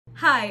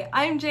Hi,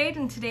 I'm Jade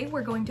and today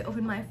we're going to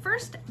open my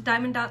first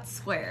Diamond Dotz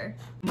square.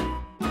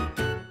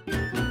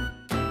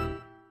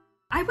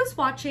 I was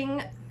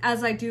watching,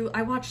 as I do,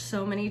 I watch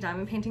so many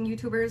diamond painting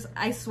YouTubers.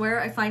 I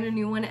swear I find a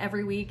new one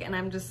every week and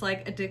I'm just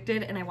like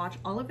addicted and I watch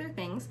all of their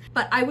things.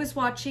 But I was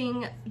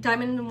watching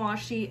Diamond and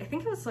Washi, I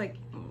think it was like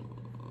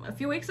a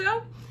few weeks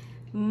ago,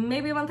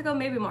 maybe a month ago,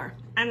 maybe more.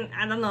 And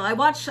I don't know, I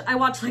watch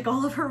like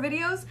all of her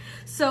videos.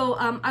 So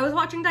I was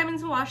watching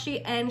Diamonds and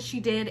Washi and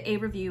she did a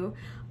review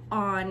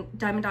on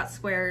Diamond Dotz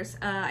squares.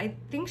 I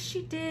think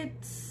she did,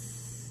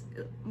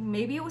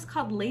 maybe it was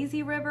called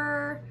Lazy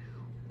River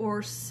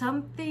or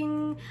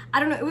something. I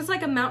don't know, it was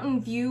like a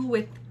mountain view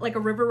with like a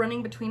river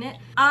running between it.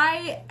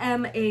 I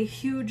am a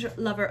huge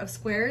lover of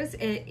squares.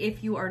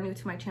 If you are new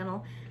to my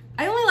channel,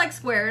 I only like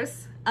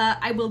squares.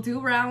 I will do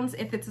rounds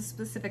if it's a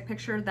specific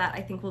picture that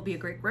I think will be a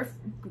great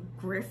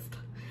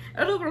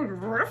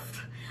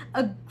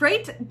a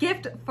great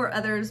gift for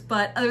others,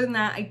 but other than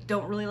that, I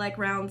don't really like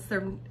rounds.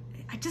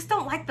 I just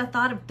don't like the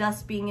thought of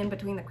dust being in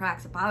between the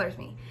cracks. It bothers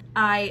me.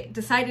 I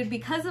decided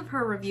because of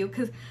her review,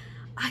 because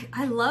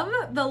I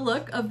love the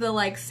look of the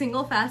like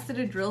single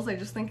faceted drills. I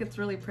just think it's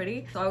really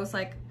pretty. So I was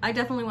like, I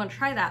definitely want to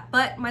try that.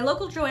 But my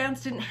local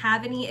Joann's didn't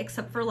have any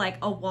except for like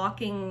a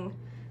walking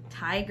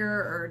tiger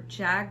or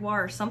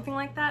jaguar or something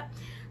like that.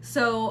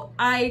 So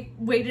I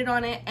waited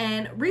on it,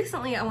 and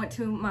recently I went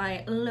to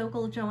my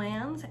local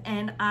Joann's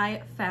and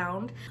I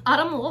found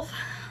Autumn Wolf.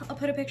 I'll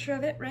put a picture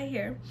of it right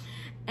here.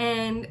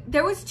 And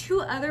there was two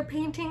other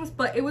paintings,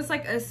 but it was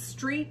like a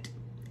street,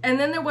 and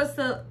then there was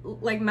the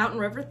like mountain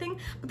river thing,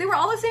 but they were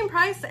all the same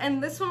price,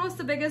 and this one was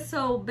the biggest,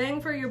 so bang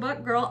for your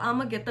buck, girl, I'm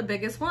gonna get the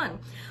biggest one.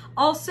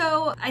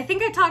 Also, I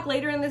think I talked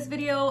later in this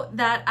video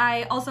that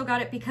I also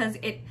got it because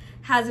it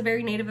has a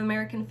very Native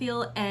American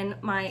feel, and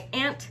my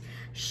aunt,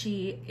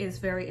 she is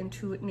very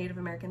into Native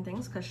American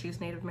things because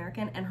she's Native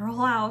American, and her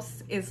whole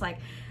house is like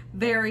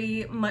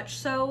very much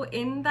so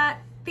in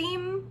that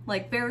theme,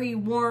 like very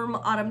warm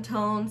autumn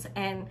tones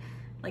and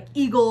like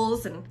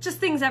eagles and just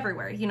things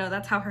everywhere. You know,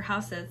 that's how her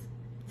house is.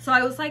 So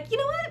I was like, you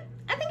know what?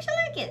 I think she'll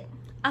like it.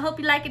 I hope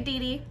you like it, Dee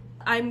Dee.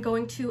 I'm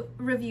going to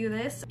review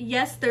this.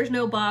 Yes, there's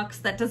no box.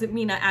 That doesn't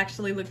mean I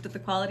actually looked at the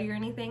quality or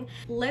anything.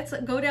 Let's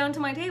go down to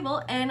my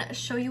table and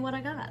show you what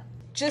I got.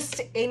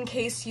 Just in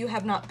case you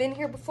have not been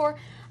here before,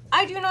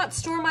 I do not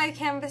store my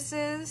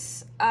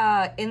canvases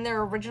in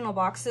their original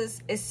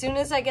boxes. As soon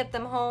as I get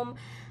them home,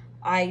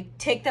 I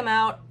take them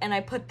out and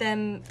I put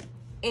them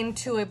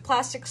into a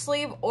plastic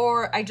sleeve,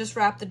 or I just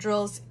wrap the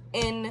drills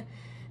in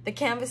the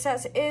canvas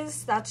as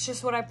is. That's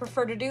just what I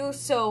prefer to do.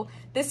 So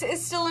this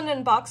is still an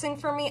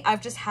unboxing for me.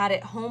 I've just had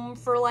it home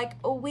for like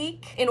a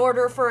week in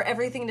order for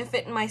everything to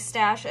fit in my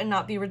stash and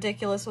not be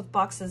ridiculous with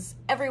boxes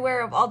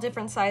everywhere of all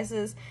different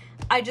sizes.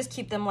 I just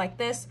keep them like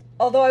this.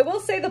 Although I will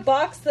say the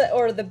box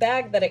or the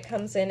bag that it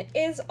comes in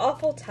is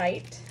awful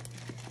tight.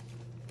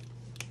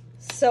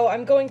 So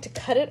I'm going to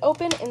cut it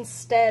open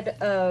instead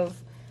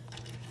of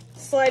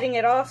sliding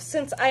it off,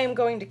 since I am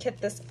going to kit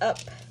this up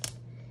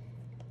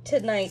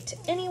tonight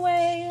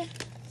anyway.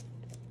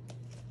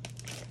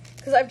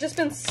 Because I've just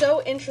been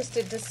so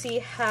interested to see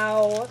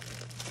how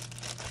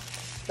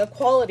the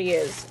quality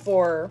is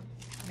for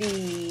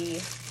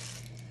the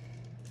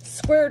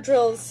square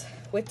drills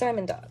with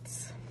Diamond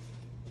Dotz.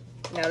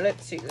 Now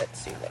let's see.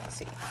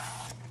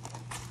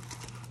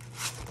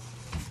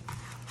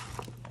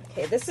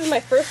 Okay, this is my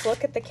first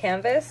look at the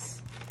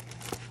canvas,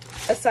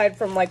 aside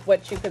from like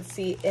what you could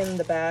see in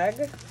the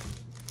bag.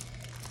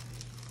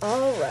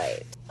 All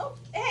right. Oh,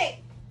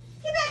 hey,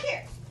 get back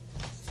here.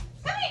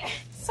 Come here.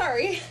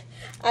 Sorry,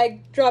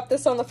 I dropped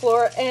this on the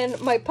floor and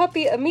my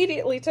puppy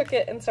immediately took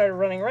it and started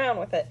running around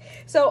with it.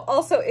 So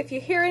also, if you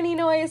hear any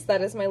noise,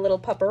 that is my little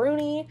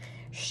pupperoonie.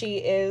 She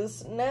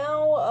is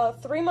now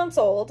 3 months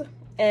old,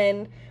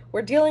 and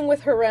we're dealing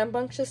with her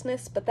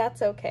rambunctiousness, but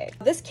that's okay.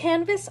 This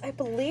canvas, I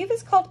believe,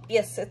 is called,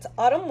 yes, it's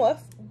Autumn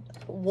Wolf.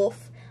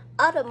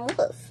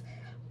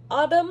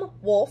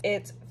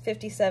 It's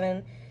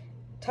 57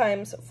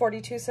 times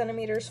 42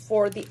 centimeters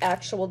for the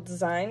actual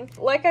design.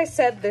 Like I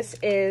said, this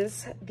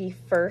is the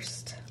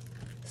first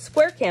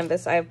square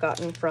canvas I've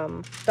gotten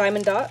from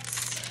Diamond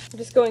Dotz. I'm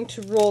just going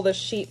to roll the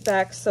sheet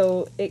back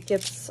so it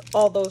gets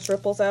all those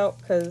ripples out,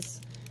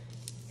 because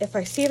if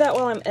I see that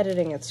while I'm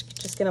editing, it's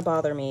just gonna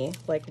bother me.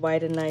 Like, why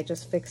didn't I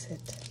just fix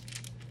it?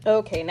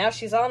 Okay, now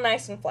she's all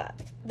nice and flat.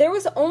 There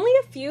was only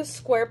a few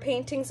square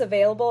paintings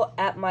available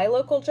at my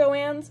local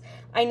Joann's.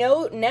 I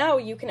know now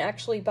you can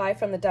actually buy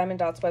from the Diamond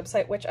Dotz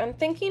website, which I'm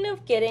thinking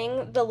of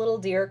getting the little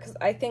deer because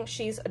I think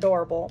she's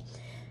adorable.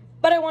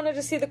 But I wanted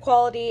to see the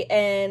quality,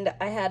 and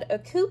I had a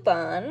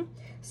coupon,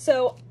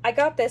 so I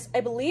got this. I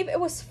believe it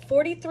was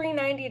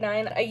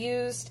 $43.99. I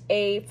used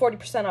a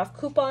 40% off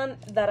coupon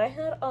that I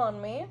had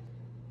on me.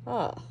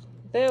 Ah,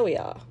 there we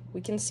are. We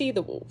can see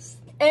the wolf.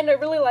 And I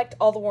really liked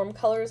all the warm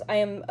colors. I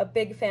am a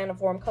big fan of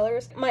warm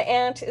colors. My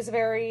aunt is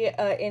very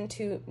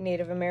into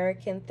Native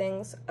American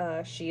things.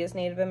 She is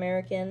Native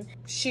American.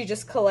 She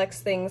just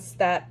collects things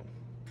that,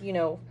 you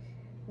know,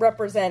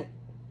 represent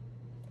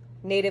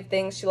native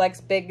things. She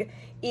likes big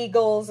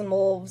eagles and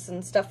wolves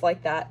and stuff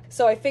like that.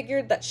 So I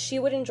figured that she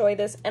would enjoy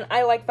this, and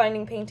I like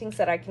finding paintings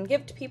that I can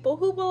give to people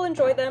who will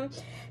enjoy them,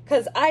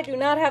 because I do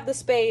not have the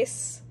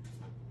space,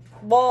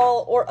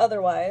 wall or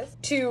otherwise,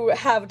 to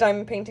have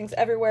diamond paintings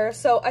everywhere.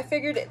 So I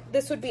figured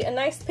this would be a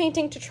nice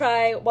painting to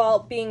try while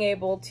being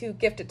able to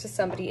gift it to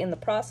somebody in the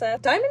process.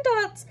 Diamond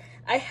Dotz,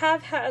 I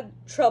have had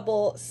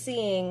trouble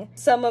seeing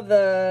some of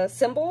the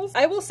symbols.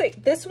 I will say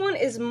this one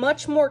is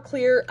much more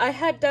clear. I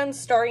had done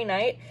Starry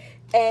Night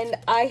and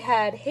I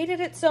had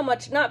hated it so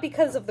much, not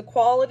because of the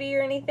quality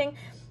or anything.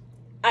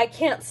 I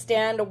can't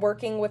stand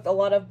working with a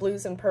lot of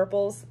blues and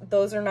purples.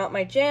 Those are not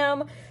my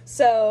jam.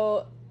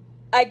 So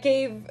I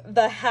gave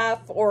the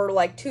half or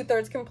like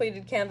 2/3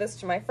 completed canvas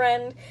to my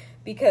friend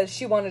because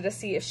she wanted to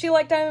see if she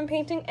liked diamond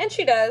painting, and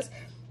she does,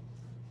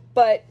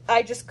 but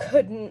I just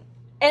couldn't.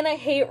 And I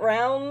hate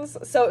rounds,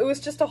 so it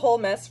was just a whole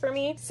mess for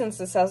me. Since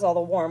this has all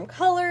the warm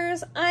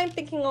colors, I'm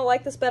thinking I'll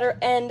like this better,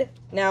 and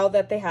now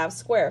that they have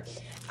square.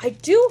 I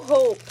do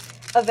hope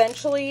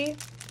eventually,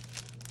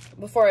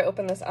 before I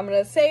open this, I'm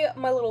going to say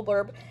my little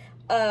blurb.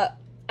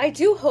 I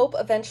do hope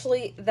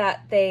eventually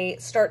that they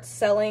start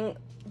selling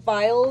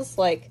vials,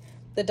 like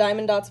the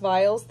Diamond Dotz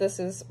vials, this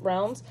is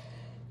rounds,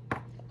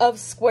 of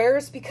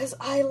squares, because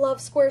I love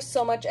squares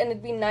so much, and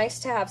it'd be nice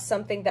to have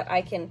something that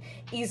I can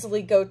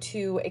easily go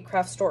to a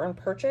craft store and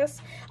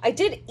purchase. I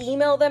did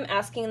email them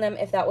asking them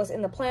if that was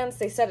in the plans.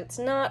 They said it's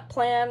not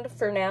planned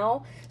for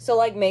now, so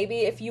like maybe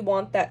if you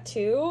want that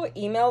too,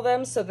 email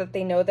them so that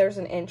they know there's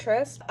an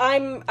interest.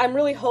 I'm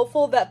really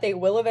hopeful that they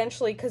will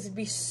eventually, because it'd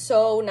be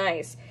so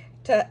nice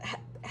to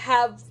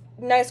have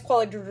nice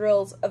quality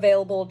drills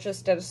available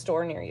just at a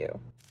store near you.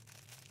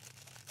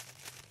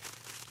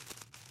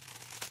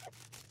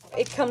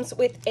 It comes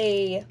with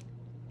a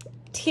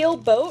teal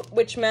boat,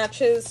 which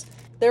matches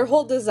their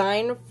whole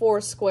design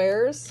for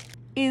squares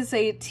is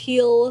a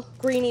teal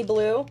greeny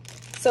blue.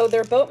 So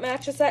their boat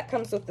matches that,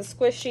 comes with the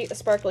squish sheet, a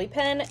sparkly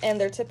pen, and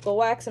their typical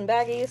wax and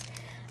baggies.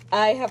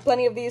 I have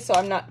plenty of these, so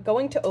I'm not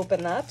going to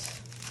open that.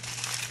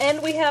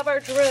 And we have our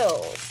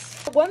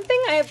drills. One thing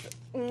I've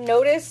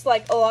noticed,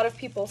 like a lot of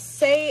people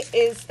say,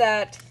 is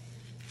that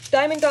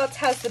Diamond Dotz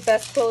has the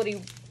best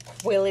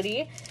quality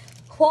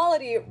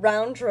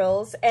round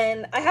drills,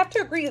 and I have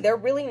to agree, they're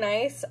really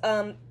nice.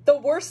 The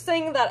worst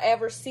thing that I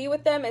ever see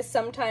with them is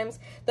sometimes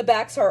the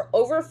backs are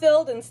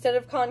overfilled. Instead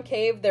of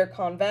concave, they're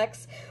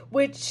convex,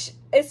 which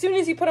as soon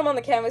as you put them on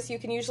the canvas, you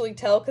can usually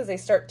tell because they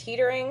start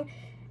teetering,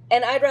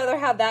 and I'd rather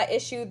have that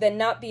issue than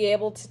not be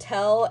able to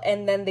tell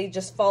and then they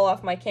just fall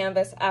off my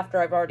canvas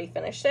after I've already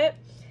finished it.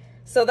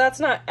 So that's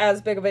not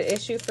as big of an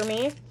issue for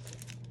me.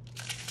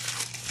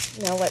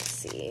 Now let's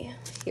see.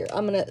 Here,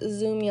 I'm gonna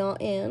zoom y'all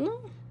in.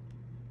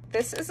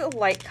 This is a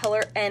light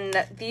color,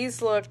 and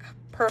these look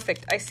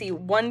perfect. I see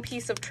one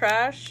piece of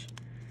trash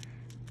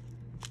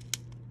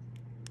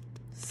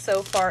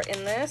so far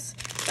in this.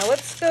 Now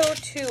let's go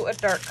to a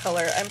dark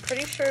color. I'm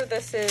pretty sure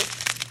this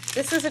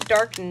is a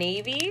dark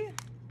navy,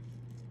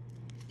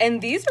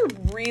 and these are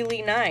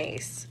really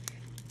nice.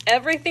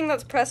 Everything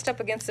that's pressed up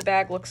against the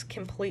bag looks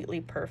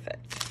completely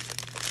perfect.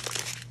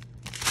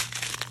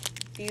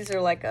 These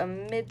are like a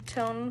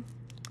mid-tone,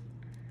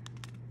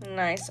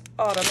 nice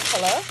autumn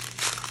color.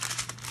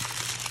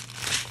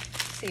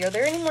 See, are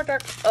there any more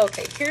dark?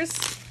 Okay, here's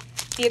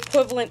the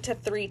equivalent to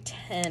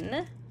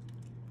 310.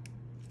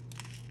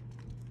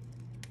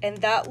 And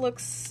that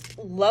looks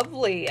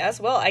lovely as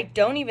well. I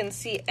don't even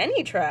see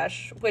any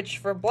trash, which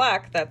for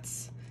black,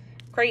 that's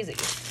crazy.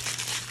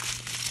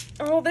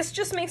 Oh, this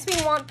just makes me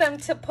want them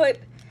to put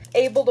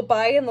able to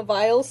buy in the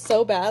vials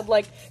so bad.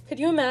 Like, could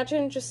you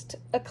imagine just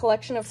a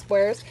collection of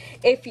squares?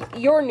 If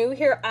you're new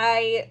here,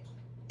 I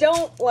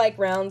don't like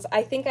rounds.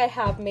 I think I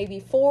have maybe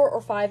 4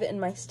 or 5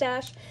 in my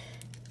stash.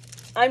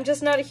 I'm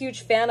just not a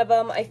huge fan of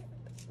them.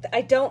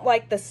 I don't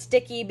like the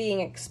sticky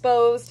being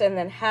exposed and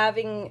then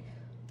having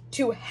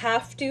to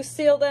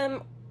seal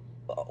them,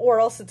 or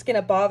else it's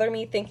gonna bother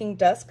me thinking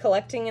dust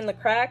collecting in the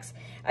cracks.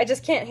 I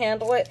just can't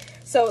handle it.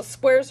 So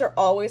squares are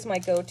always my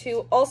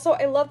go-to. Also,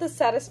 I love the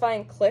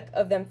satisfying click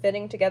of them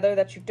fitting together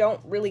that you don't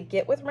really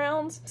get with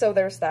rounds. So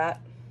there's that.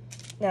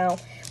 Now,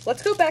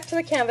 let's go back to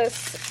the canvas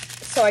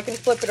so I can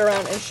flip it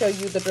around and show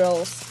you the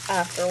drills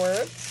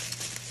afterwards.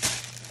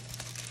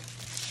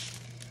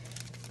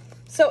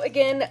 So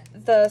again,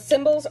 the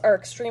symbols are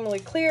extremely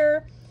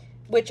clear,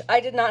 which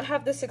I did not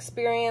have this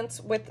experience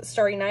with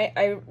Starry Night.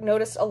 I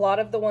noticed a lot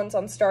of the ones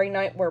on Starry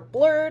Night were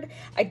blurred.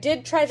 I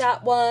did try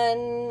that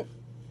one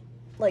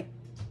like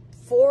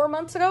 5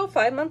 months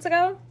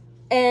ago.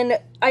 And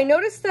I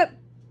noticed that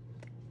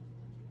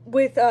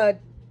with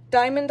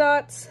Diamond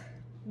Dotz,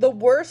 the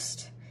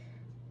worst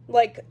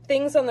like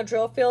things on the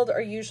drill field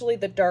are usually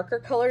the darker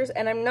colors,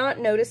 and I'm not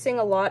noticing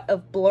a lot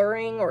of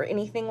blurring or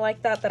anything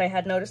like that that I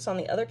had noticed on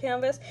the other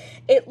canvas.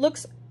 It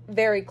looks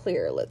very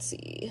clear. Let's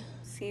see.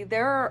 See,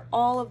 there are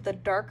all of the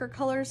darker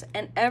colors,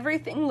 and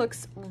everything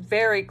looks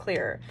very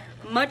clear.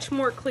 Much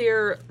more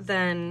clear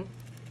than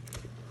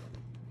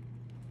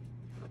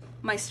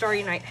my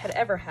Starry Night had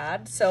ever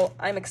had. So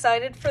I'm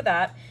excited for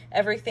that.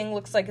 Everything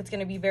looks like it's going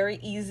to be very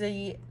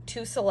easy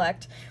to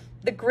select.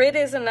 The grid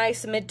is a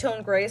nice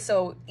mid-tone gray,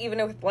 so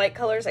even with light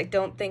colors, I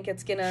don't think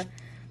it's going to,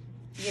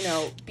 you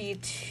know, be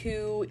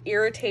too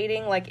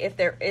irritating, like if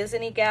there is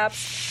any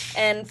gaps.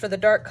 And for the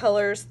dark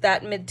colors,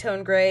 that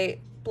mid-tone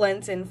gray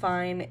blends in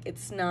fine.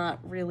 It's not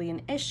really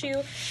an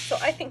issue. So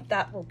I think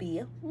that will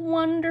be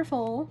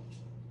wonderful.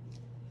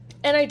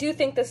 And I do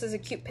think this is a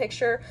cute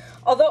picture,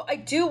 although I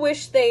do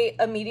wish they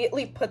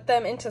immediately put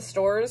them into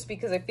stores,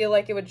 because I feel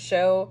like it would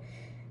show,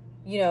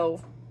 you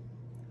know,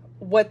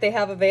 what they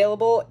have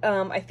available.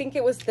 I think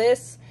it was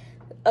this,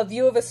 a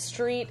view of a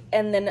street,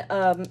 and then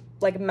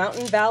like a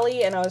mountain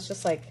valley, and I was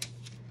just like,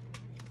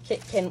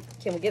 can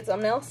we get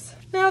something else?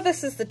 Now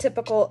this is the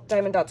typical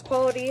Diamond Dotz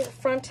quality.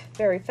 Front,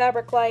 very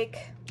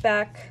fabric-like.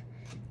 Back,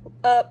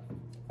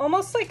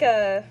 almost like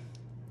a,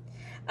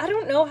 I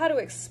don't know how to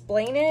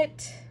explain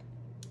it,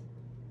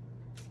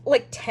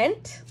 like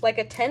tent, like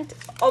a tent,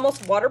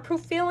 almost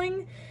waterproof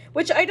feeling,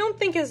 which I don't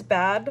think is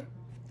bad.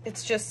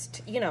 It's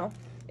just, you know,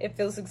 it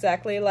feels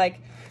exactly like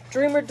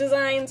Dreamer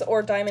Designs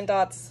or Diamond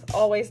Dotz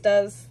always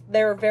does.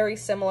 They're very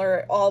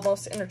similar,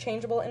 almost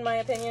interchangeable in my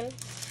opinion.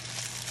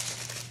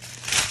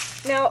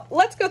 Now,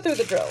 let's go through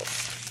the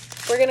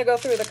drills. We're gonna go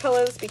through the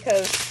colors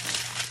because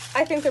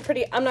I think they're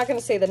pretty. I'm not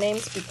gonna say the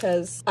names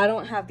because I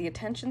don't have the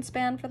attention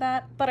span for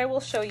that, but I will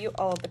show you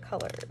all of the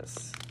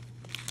colors.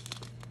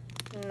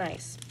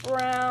 Nice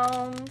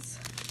browns,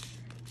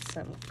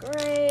 some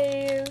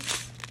grays,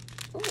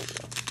 ooh.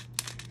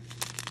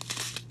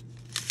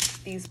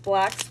 These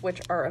blacks,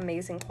 which are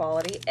amazing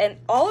quality, and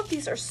all of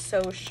these are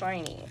so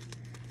shiny.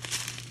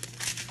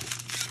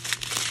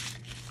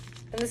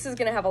 And this is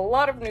gonna have a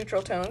lot of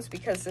neutral tones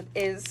because it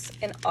is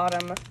an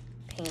autumn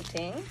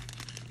painting.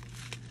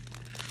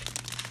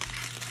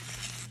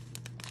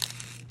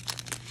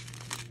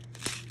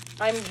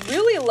 I'm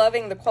really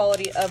loving the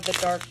quality of the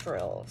dark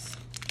drills.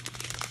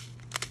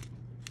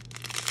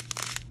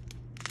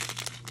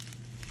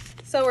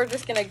 So we're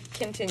just gonna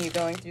continue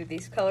going through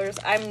these colors.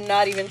 I'm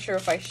not even sure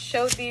if I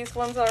showed these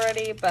ones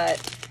already, but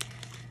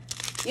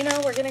you know,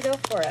 we're gonna go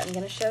for it. I'm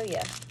gonna show you.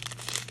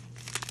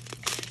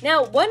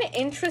 Now, one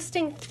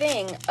interesting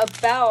thing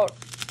about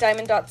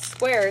Diamond Dotz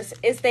squares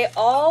is they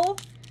all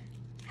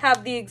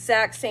have the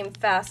exact same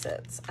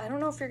facets. I don't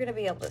know if you're gonna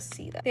be able to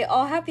see that. They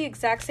all have the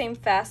exact same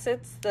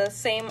facets, the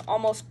same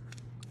almost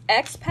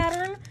X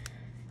pattern,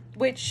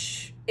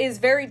 which is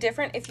very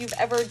different. If you've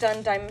ever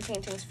done diamond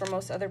paintings for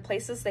most other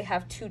places, they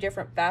have two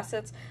different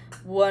facets.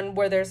 One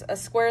where there's a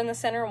square in the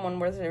center and one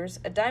where there's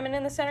a diamond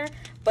in the center.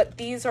 But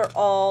these are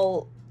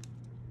all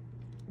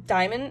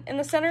diamond in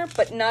the center,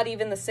 but not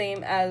even the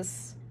same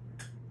as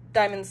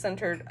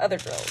diamond-centered other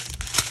drills.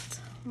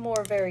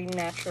 More very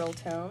natural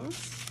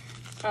tones,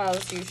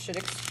 as you should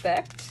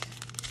expect.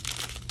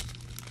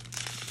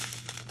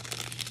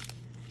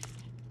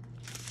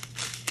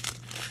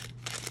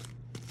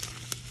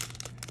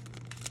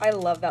 I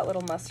love that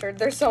little mustard.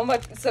 There's so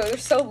much, so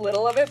there's so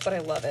little of it, but I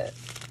love it.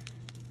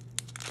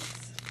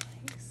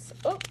 Nice.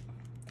 Oh,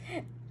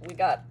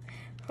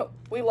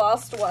 we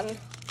lost one.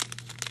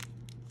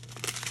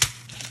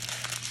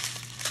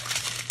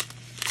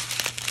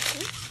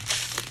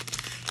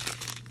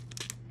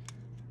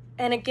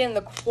 And again,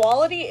 the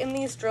quality in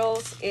these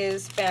drills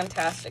is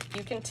fantastic.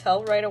 You can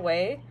tell right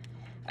away.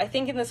 I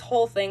think in this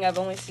whole thing, I've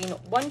only seen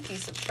one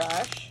piece of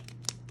trash.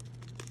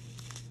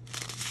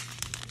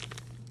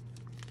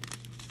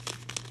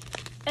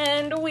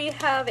 And we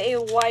have a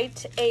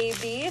white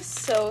AB,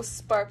 so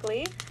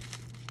sparkly.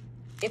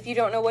 If you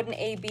don't know what an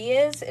AB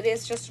is, it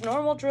is just a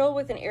normal drill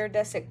with an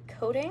iridescent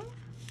coating,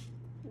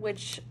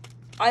 which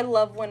I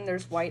love when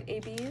there's white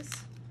ABs.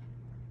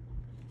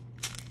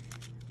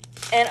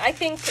 And I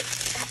think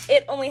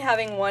it only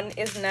having one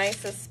is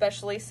nice,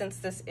 especially since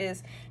this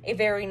is a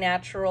very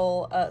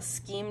natural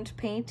schemed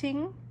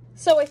painting.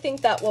 So I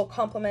think that will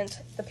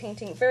complement the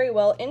painting very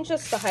well in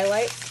just the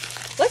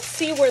highlights. Let's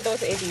see where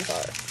those ABs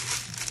are.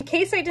 In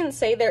case I didn't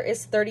say, there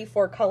is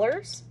 34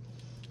 colors.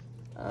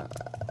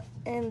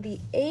 And the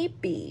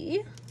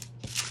AB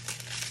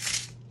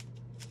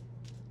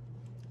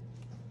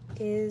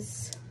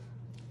is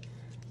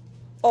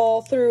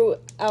all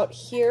throughout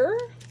here.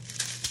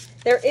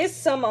 There is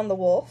some on the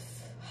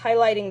wolf,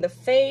 highlighting the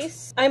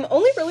face. I'm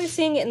only really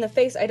seeing it in the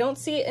face. I don't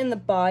see it in the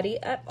body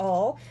at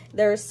all.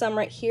 There is some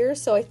right here,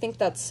 so I think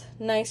that's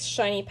nice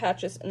shiny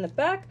patches in the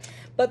back,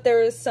 but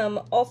there is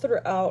some all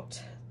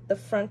throughout the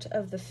front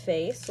of the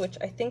face, which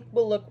I think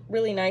will look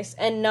really nice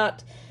and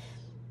not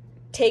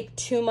take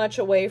too much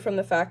away from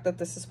the fact that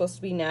this is supposed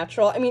to be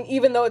natural. I mean,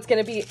 even though it's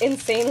going to be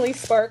insanely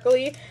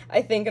sparkly,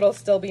 I think it'll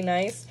still be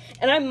nice.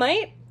 And I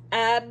might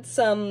add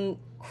some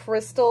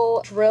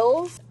crystal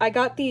drills. I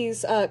got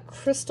these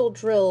crystal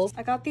drills.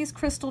 I got these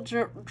crystal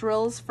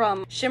drills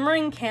from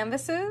Shimmering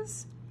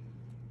Canvases,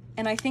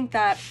 and I think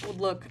that would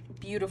look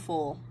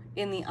beautiful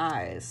in the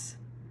eyes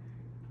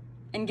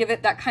and give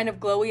it that kind of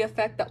glowy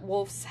effect that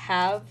wolves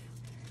have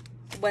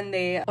when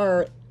they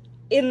are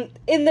in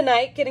the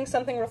night getting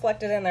something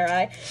reflected in their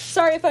eye.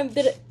 Sorry if I've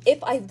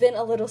been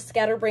a little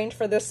scatterbrained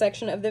for this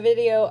section of the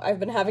video. I've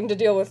been having to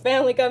deal with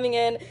family coming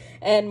in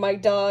and my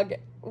dog,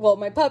 well,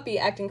 my puppy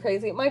acting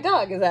crazy. My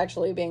dog is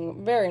actually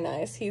being very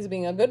nice. He's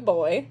being a good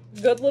boy,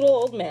 good little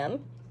old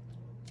man.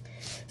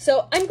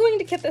 So I'm going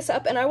to kit this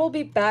up and I will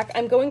be back.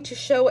 I'm going to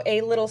show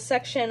a little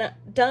section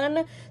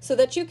done so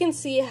that you can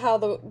see how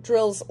the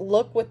drills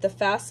look with the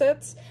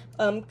facets,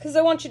 because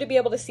I want you to be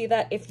able to see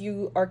that if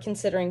you are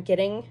considering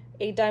getting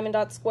a Diamond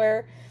Dotz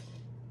square,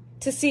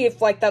 to see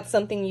if like that's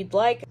something you'd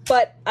like.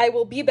 But I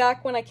will be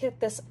back when I kit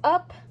this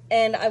up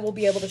and I will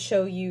be able to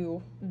show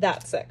you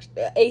that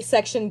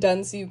section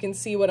done so you can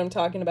see what I'm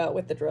talking about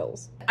with the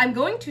drills. I'm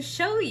going to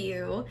show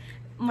you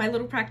my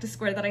little practice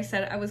square that I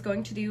said I was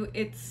going to do.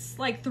 It's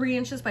like 3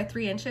 inches by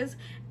 3 inches.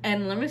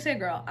 And let me say,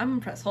 girl, I'm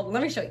impressed. Hold on,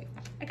 let me show you.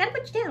 I gotta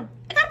put you down.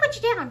 I gotta put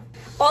you down.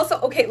 Also,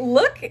 okay,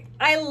 look,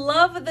 I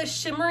love the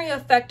shimmery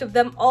effect of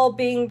them all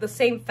being the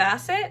same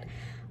facet.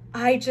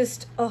 I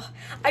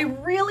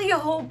really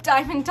hope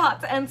Diamond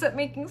Dotz ends up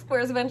making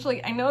squares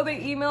eventually. I know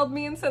they emailed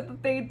me and said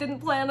that they didn't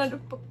plan on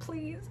it, but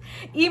please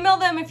email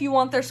them if you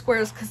want their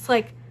squares, because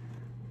like,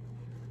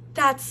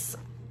 that's,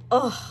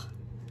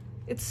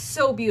 it's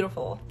so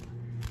beautiful.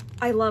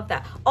 I love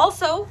that.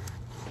 Also,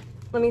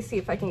 let me see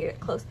if I can get it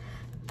close.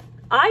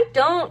 I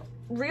don't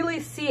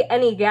really see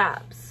any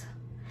gaps.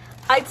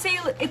 I'd say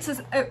it's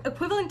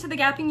equivalent to the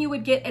gapping you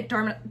would get at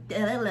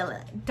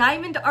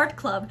Diamond Art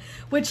Club,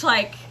 which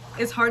like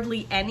is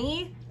hardly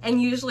any,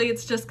 and usually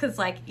it's just because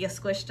like you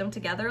squished them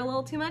together a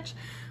little too much.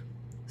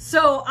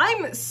 So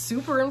I'm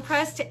super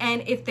impressed,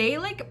 and if they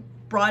like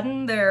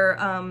broaden their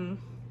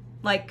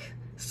like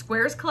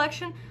squares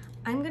collection,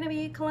 I'm gonna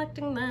be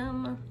collecting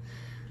them.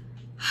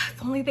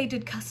 If only they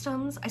did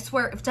customs. I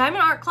swear, if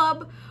Diamond Art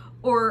Club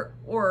or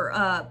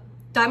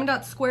Diamond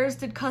Dotz Squares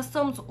did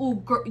customs,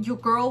 oh, your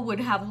girl would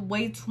have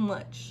way too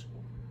much.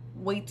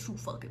 Way too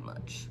fucking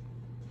much.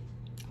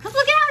 Cause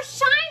look at how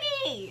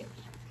shiny!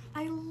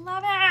 I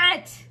love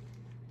it!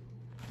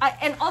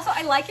 And also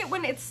I like it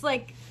when it's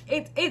like,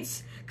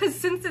 it's, cause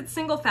since it's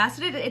single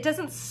faceted, it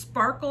doesn't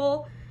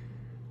sparkle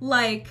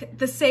like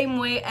the same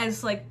way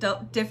as like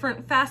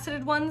different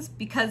faceted ones,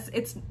 because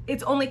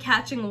it's only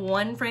catching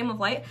one frame of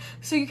light,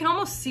 so you can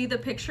almost see the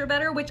picture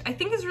better, which I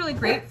think is really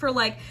great for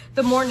like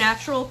the more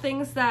natural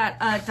things that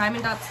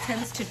Diamond Dotz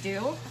tends to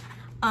do.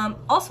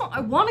 Also,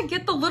 I want to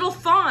get the little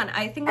fawn.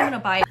 I think I'm gonna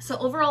buy it. So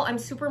overall, I'm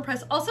super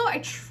impressed. Also, I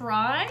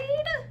tried,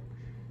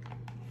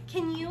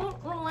 can you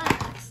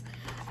relax?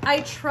 I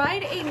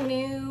tried a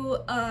new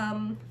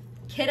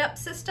kit up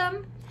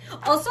system.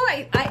 Also,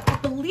 I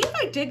believe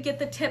I did get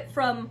the tip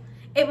from,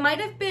 it might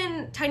have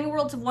been Tiny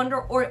Worlds of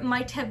Wonder, or it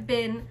might have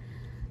been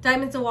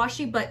Diamonds of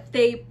Washi, but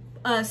they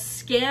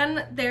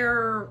scan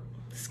their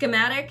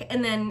schematic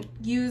and then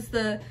use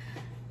the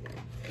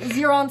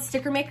Xeron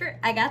sticker maker.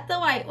 I got the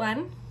white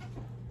one.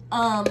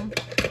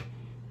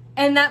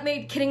 And that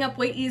made kitting up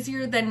way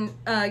easier than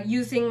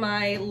using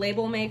my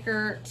label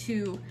maker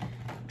to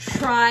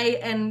try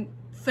and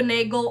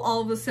finagle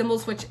all of the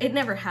symbols, which it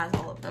never has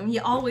all of them.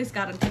 You always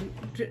gotta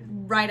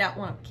write out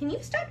one. Can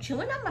you stop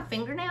chewing on my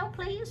fingernail,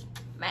 please,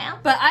 ma'am?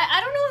 But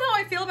I don't know how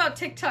I feel about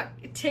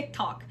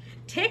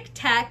Tic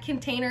Tac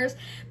containers,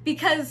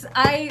 because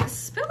I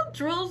spilled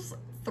drills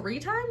 3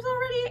 times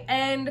already,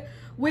 and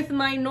with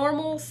my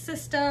normal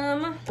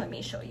system, let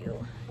me show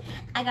you.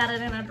 I got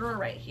it in a drawer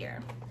right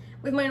here.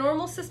 With my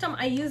normal system,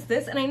 I use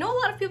this, and I know a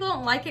lot of people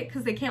don't like it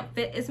because they can't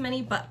fit as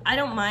many, but I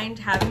don't mind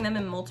having them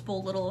in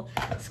multiple little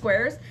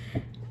squares.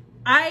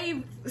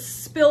 I've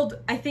spilled,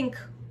 I think,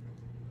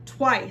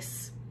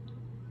 twice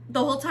the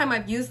whole time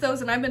I've used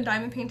those, and I've been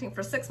diamond painting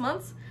for 6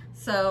 months.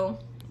 So,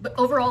 but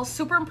overall,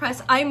 super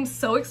impressed. I'm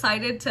so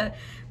excited to,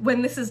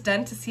 when this is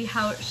done, to see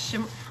how it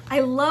shimmer.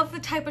 I love the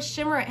type of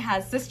shimmer it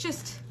has. This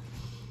just,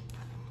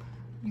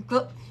 you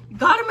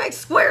gotta make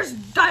squares,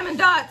 Diamond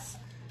Dotz.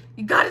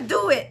 You gotta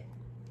do it.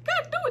 You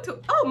gotta do it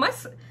too. Oh,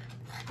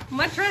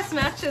 my dress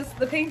matches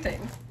the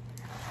painting.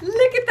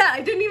 Look at that.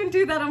 I didn't even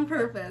do that on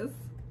purpose.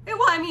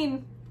 Well, I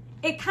mean,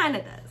 it kind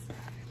of does.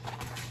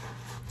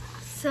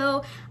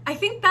 So I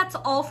think that's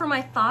all for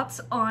my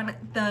thoughts on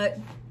the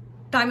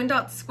Diamond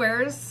Dotz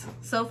squares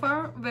so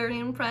far. Very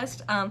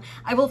impressed.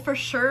 I will for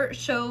sure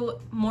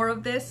show more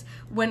of this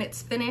when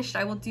it's finished.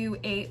 I will do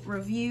a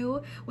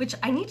review, which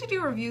I need to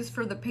do reviews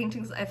for the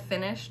paintings I've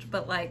finished,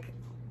 but like,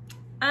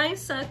 I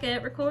suck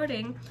at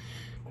recording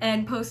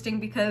and posting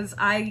because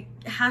I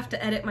have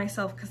to edit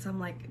myself, because I'm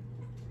like,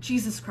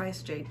 Jesus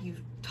Christ, Jade, you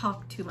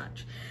talk too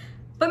much.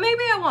 But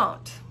maybe I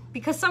won't,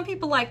 because some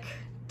people like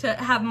to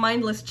have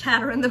mindless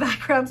chatter in the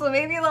background, so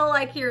maybe they'll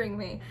like hearing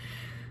me.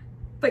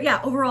 But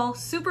yeah, overall,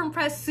 super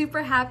impressed,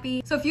 super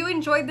happy. So if you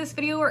enjoyed this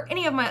video or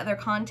any of my other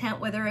content,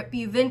 whether it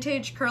be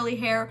vintage, curly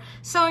hair,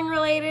 sewing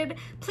related,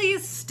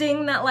 please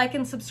sting that like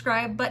and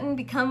subscribe button,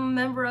 become a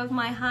member of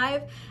my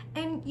hive,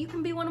 and you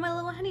can be one of my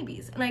little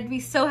honeybees. And I'd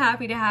be so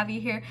happy to have you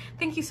here.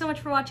 Thank you so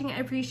much for watching. I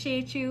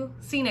appreciate you.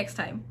 See you next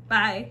time.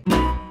 Bye.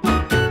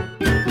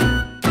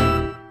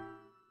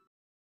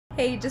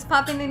 Hey, just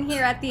popping in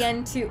here at the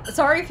end to...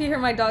 Sorry if you hear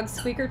my dog's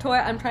squeaker toy.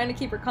 I'm trying to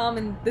keep her calm,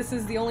 and this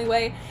is the only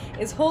way,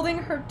 is holding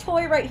her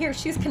toy right here.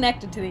 She's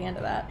connected to the end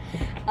of that.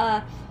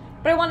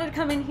 But I wanted to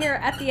come in here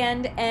at the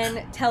end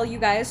and tell you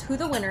guys who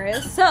the winner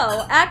is.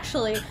 So,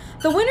 actually,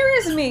 the winner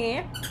is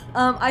me.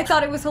 I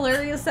thought it was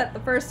hilarious that the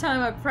first time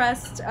I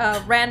pressed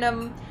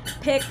random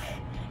pick,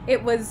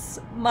 it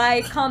was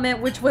my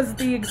comment, which was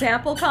the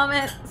example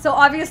comment. So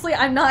obviously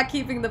I'm not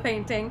keeping the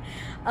painting.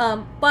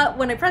 But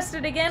when I pressed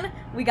it again,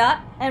 we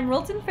got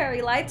Emeralds and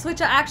Fairy Lights, which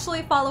I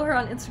actually follow her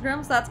on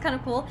Instagram, so that's kind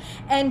of cool.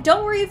 And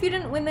don't worry if you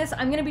didn't win this.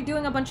 I'm going to be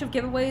doing a bunch of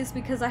giveaways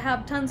because I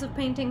have tons of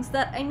paintings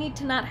that I need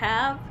to not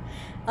have.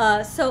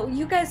 So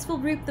you guys will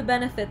reap the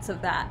benefits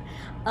of that.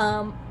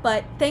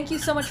 But thank you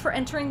so much for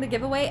entering the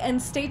giveaway, and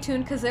stay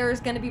tuned because there is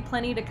going to be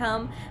plenty to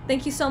come.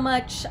 Thank you so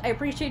much. I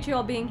appreciate you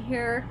all being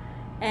here.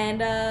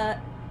 And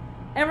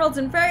Emeralds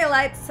and Fairy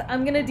Lights,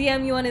 I'm going to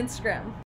DM you on Instagram.